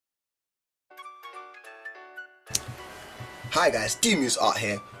Hi guys, DeMoose Art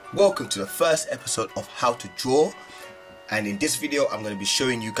here. Welcome to the first episode of How to Draw, and in this video I'm going to be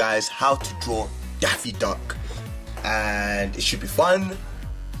showing you guys how to draw Daffy Duck, and it should be fun.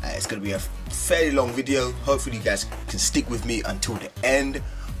 It's going to be a fairly long video. Hopefully you guys can stick with me until the end,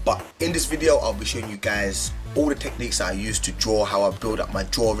 but in this video I'll be showing you guys all the techniques I use to draw, how I build up my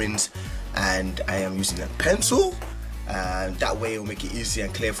drawings, and I am using a pencil, and that way it will make it easy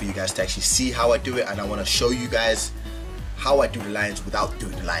and clear for you guys to actually see how I do it. And I want to show you guys how I do the lines without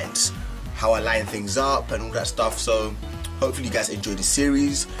doing the lines, how I line things up and all that stuff. So hopefully you guys enjoy the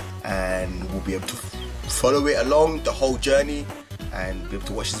series and we'll be able to follow it along the whole journey and be able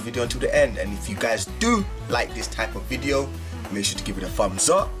to watch this video until the end. And if you guys do like this type of video, make sure to give it a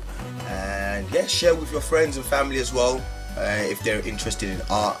thumbs up, and yeah, share with your friends and family as well if they're interested in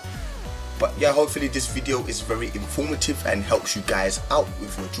art. But yeah, hopefully this video is very informative and helps you guys out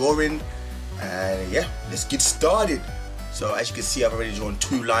with your drawing. And yeah, let's get started. So as you can see, I've already drawn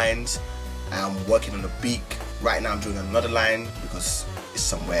 2 lines. I'm working on the beak. Right now I'm doing another line because it's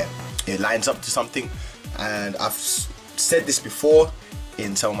somewhere it lines up to something. And I've said this before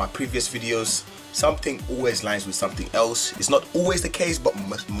in some of my previous videos, something always lines with something else. It's not always the case, but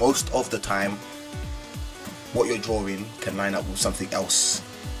most of the time what you're drawing can line up with something else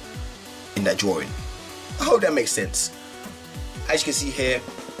in that drawing. I hope that makes sense. As you can see here,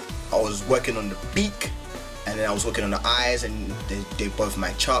 I was working on the beak, and then I was working on the eyes, and they both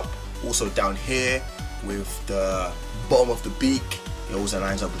match up. Also down here with the bottom of the beak, it also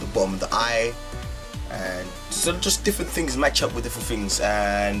lines up with the bottom of the eye, and so just different things match up with different things.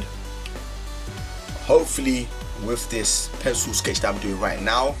 And hopefully with this pencil sketch that I'm doing right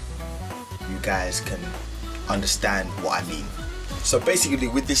now, you guys can understand what I mean. So basically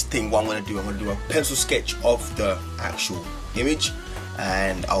with this thing, what I'm going to do a pencil sketch of the actual image,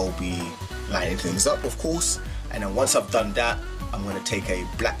 and I'll be lining things up, of course. And then once I've done that, I'm going to take a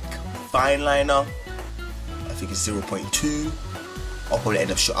black fine liner, I think it's 0.2. I'll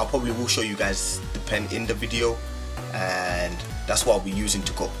probably will show you guys the pen in the video, and that's what I'll be using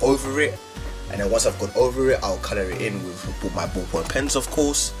to go over it. And then once I've gone over it, I'll color it in with my ballpoint pens, of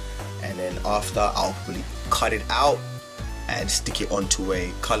course. And then after, I'll probably cut it out and stick it onto a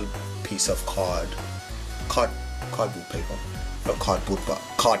colored piece of cardboard paper. Not cardboard, but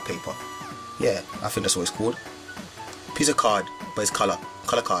card paper. Yeah, I think that's what it's called. Piece of card, but it's color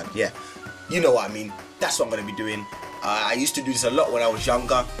card. Yeah, you know what I mean. That's what I'm going to be doing. I used to do this a lot when I was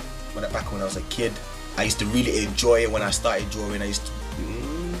younger, back when I was a kid. I used to really enjoy it when I started drawing. I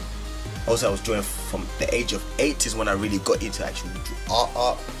was drawing from the age of 8 is when I really got into actually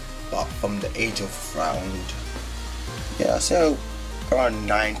art. But from the age of around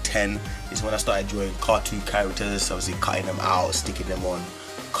 9, 10 is when I started drawing cartoon characters. Obviously cutting them out, sticking them on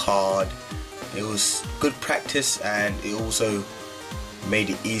card. It was good practice, and it also made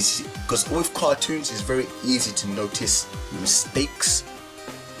it easy, because with cartoons it's very easy to notice mistakes,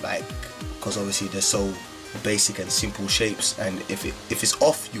 because obviously they're so basic and simple shapes, and if it's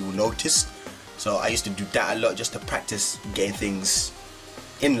off, you will notice. So I used to do that a lot just to practice getting things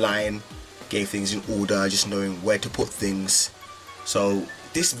in line, getting things in order, just knowing where to put things. So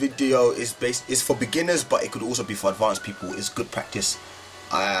this video is for beginners, but it could also be for advanced people. It's good practice.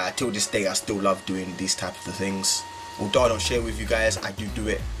 Till this day I still love doing these types of things. Although I don't share with you guys, I do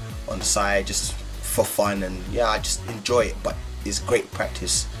it on the side just for fun, and yeah, I just enjoy it, but it's great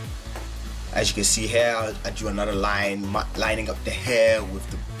practice. As you can see here, I drew another line, lining up the hair with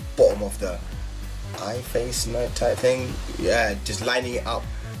the bottom of the eye face type thing. Yeah, just lining it up.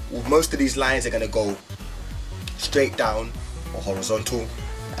 Most of these lines are going to go straight down or horizontal,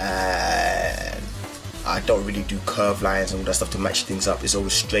 and I don't really do curved lines and all that stuff to match things up. It's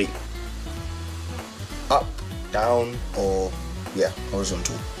always straight up, down, or yeah,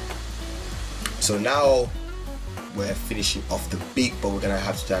 horizontal. So now we're finishing off the beak, but we're gonna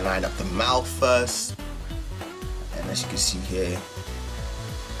have to line up the mouth first. And as you can see here,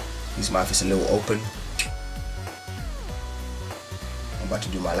 his mouth is a little open. I'm about to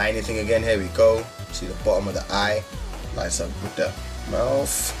do my lining thing again. Here we go. See the bottom of the eye lines up with the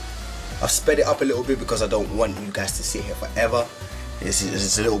mouth. I've sped it up a little bit because I don't want you guys to sit here forever. It's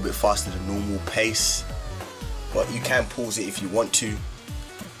a little bit faster than normal pace, but you can pause it if you want to,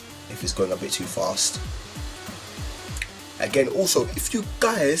 if it's going a bit too fast. Again, also, if you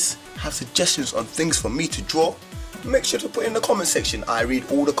guys have suggestions on things for me to draw, make sure to put in the comment section. I read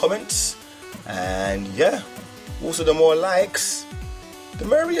all the comments, and yeah, also the more likes, the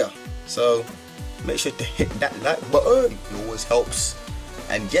merrier. So make sure to hit that like button, it always helps.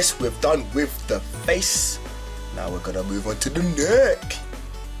 And yes, we're done with the face. Now we're gonna move on to the neck.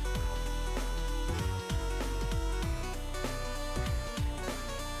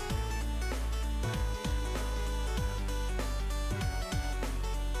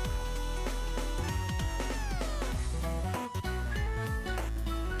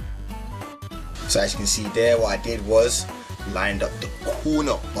 So as you can see there, what I did was lined up the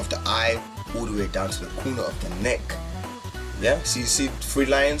corner of the eye all the way down to the corner of the neck. Yeah, so you see 3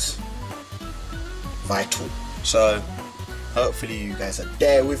 lines? Vital. So hopefully you guys are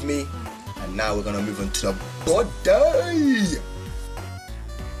there with me, and now we're gonna move on to the body.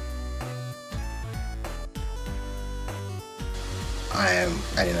 I am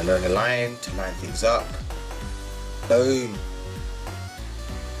adding another line to line things up. Boom.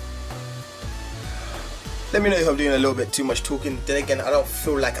 Let me know if I'm doing a little bit too much talking. Then again, I don't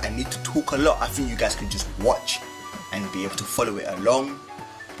feel like I need to talk a lot. I think you guys can just watch and be able to follow it along.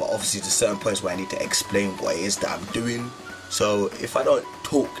 But obviously there's certain points where I need to explain what it is that I'm doing. So if I don't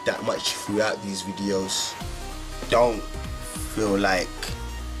talk that much throughout these videos, don't feel like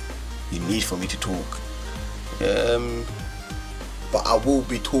you need for me to talk. But I will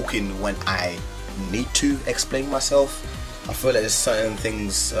be talking when I need to explain myself. I feel like there's certain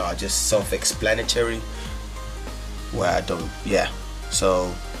things are just self-explanatory where I don't, yeah, so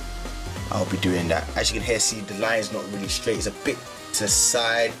I'll be doing that. As you can hear, see the line's not really straight, it's a bit to the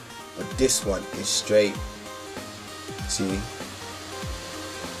side, but this one is straight. See,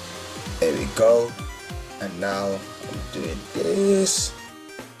 there we go. And now I'm doing this.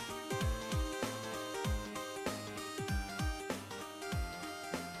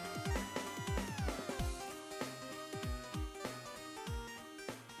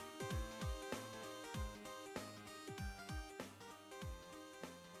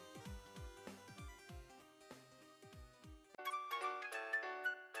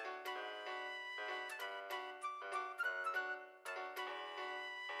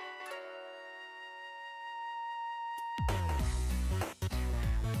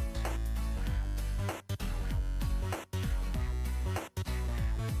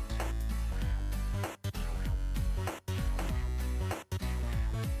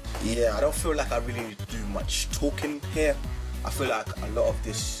 Yeah, I don't feel like I really need to do much talking here. I feel like a lot of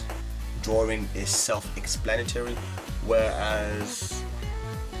this drawing is self-explanatory, whereas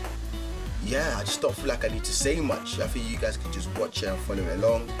yeah, I just don't feel like I need to say much. I think you guys can just watch it and follow it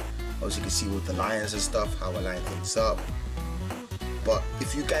along. Obviously you can see with the lines and stuff how I line things up. But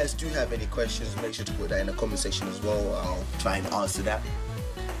if you guys do have any questions, make sure to put that in the comment section as well. I'll try and answer that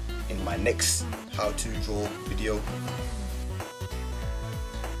in my next how to draw video.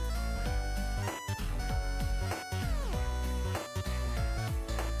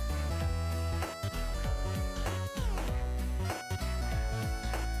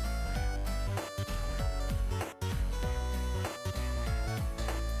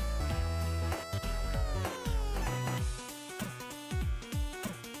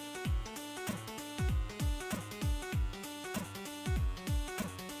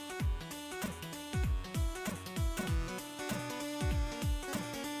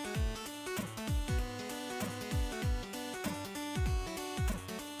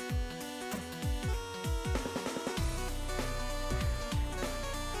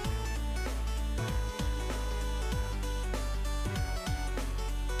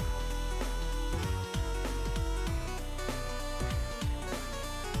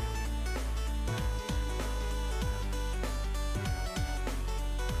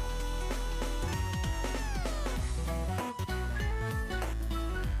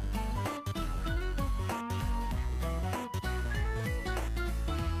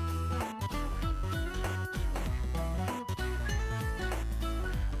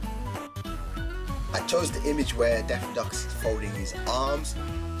 I chose the image where Daffy Duck's folding his arms,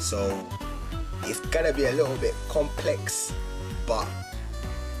 so it's gonna be a little bit complex, but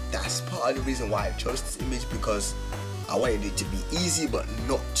that's part of the reason why I chose this image, because I wanted it to be easy but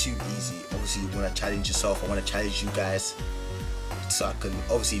not too easy. Obviously you want to challenge yourself, I want to challenge you guys, so I can,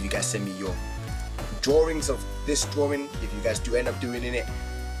 obviously if you guys send me your drawings of this drawing, if you guys do end up doing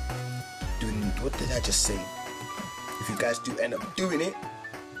what did I just say? If you guys do end up doing it,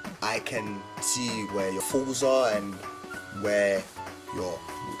 I can see where your faults are and where your,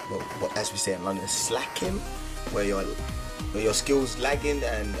 well, as we say in London, slacking, where your skills lagging,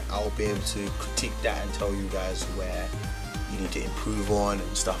 and I'll be able to critique that and tell you guys where you need to improve on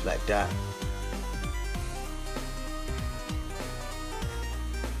and stuff like that.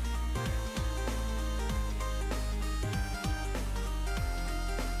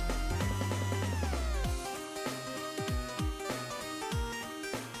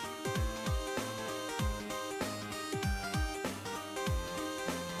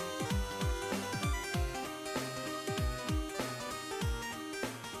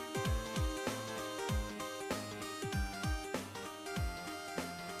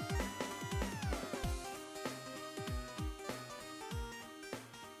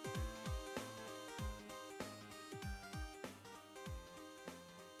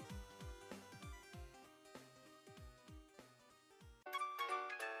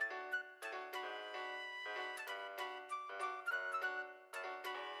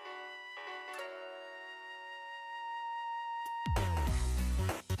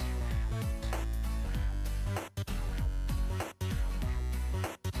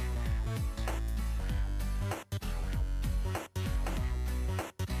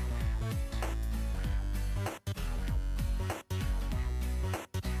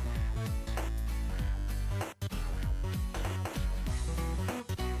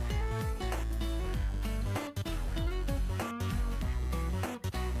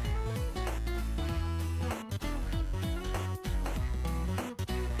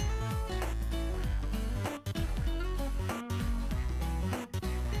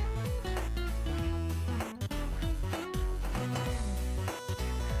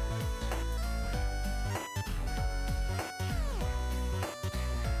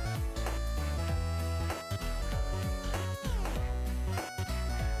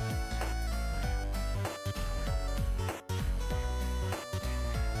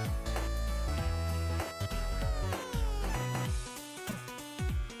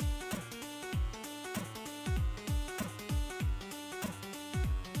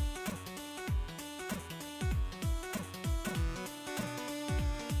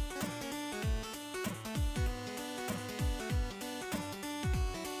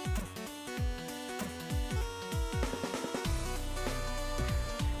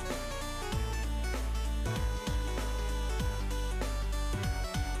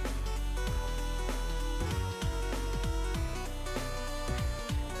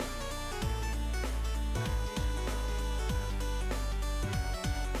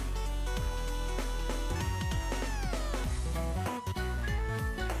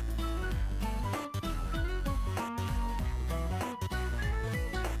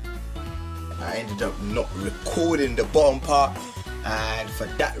 I ended up not recording the bottom part, and for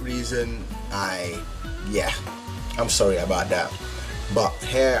that reason I'm sorry about that. But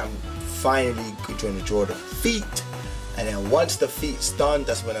here I'm finally going to draw the feet, and then once the feet's done,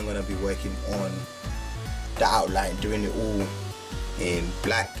 that's when I'm going to be working on the outline, doing it all in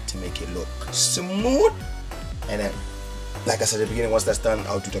black to make it look smooth. And then, like I said at the beginning, once that's done,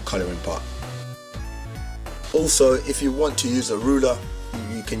 I'll do the coloring part. Also, if you want to use a ruler,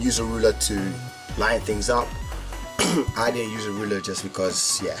 you can use a ruler to line things up. I didn't use a ruler just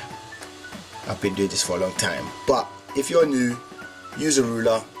because, yeah, I've been doing this for a long time. But if you're new, use a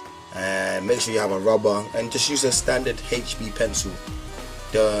ruler and make sure you have a rubber, and just use a standard HB pencil.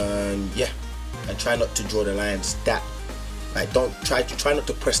 Then and try not to draw the lines that, like, try not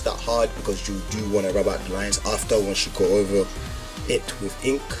to press that hard, because you do want to rub out the lines after, once you go over it with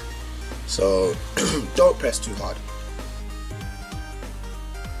ink. So don't press too hard.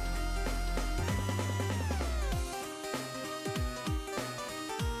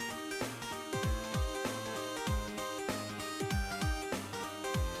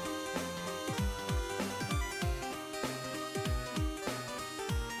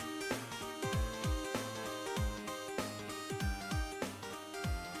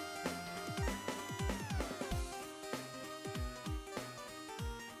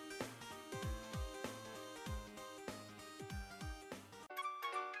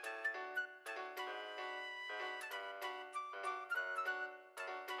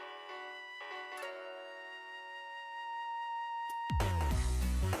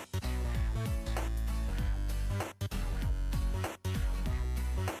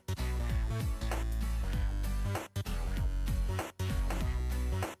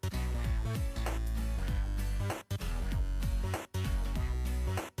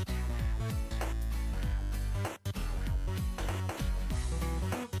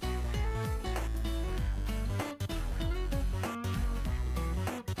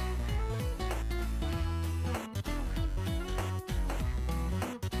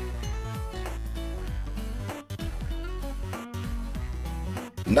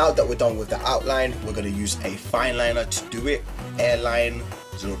 Now that we're done with the outline, we're going to use a fine liner to do it. Airline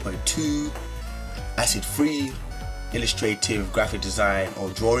 0.2, acid free, illustrative graphic design or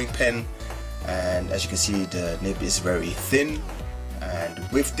drawing pen. And as you can see, the nib is very thin. And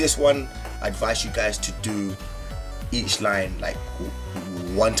with this one, I advise you guys to do each line like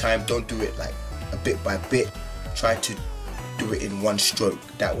one time. Don't do it like a bit by bit. Try to do it in one stroke.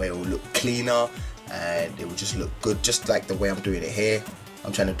 That way it will look cleaner and it will just look good, just like the way I'm doing it here.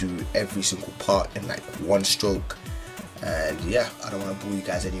 I'm trying to do every single part in like one stroke. And yeah, I don't want to bore you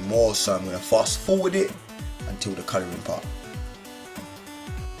guys anymore, so I'm going to fast forward it until the coloring part.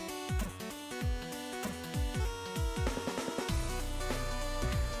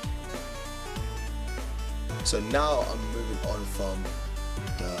 So now I'm moving on from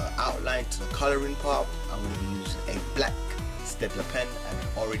the outline to the coloring part. I'm going to be using a black Staedtler pen and an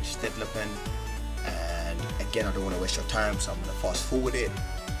orange Staedtler pen. And again, I don't want to waste your time, so I'm going to fast forward it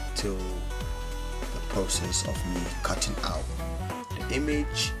till the process of me cutting out the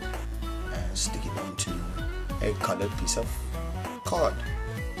image and sticking it onto a colored piece of card.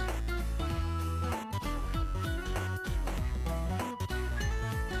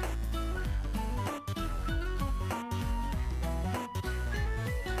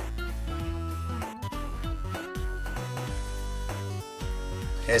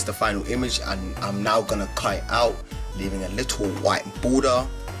 Here's the final image, and I'm now gonna cut it out, leaving a little white border,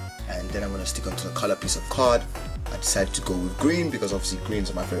 and then I'm gonna stick onto the color piece of card. I decided to go with green because obviously greens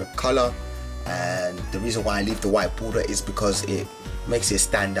are my favorite color, and the reason why I leave the white border is because it makes it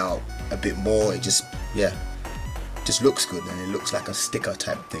stand out a bit more. It just looks good and it looks like a sticker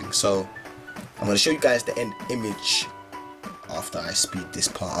type thing. So I'm gonna show you guys the end image after I speed this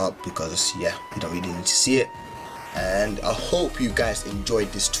part up, because yeah, you don't really need to see it. And I hope you guys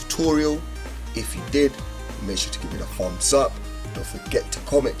enjoyed this tutorial. If you did, make sure to give it a thumbs up. Don't forget to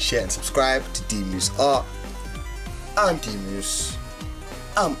comment, share and subscribe to DeMoose Art. I'm DeMoose.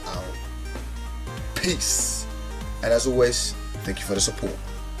 I'm out. Peace. And as always, thank you for the support.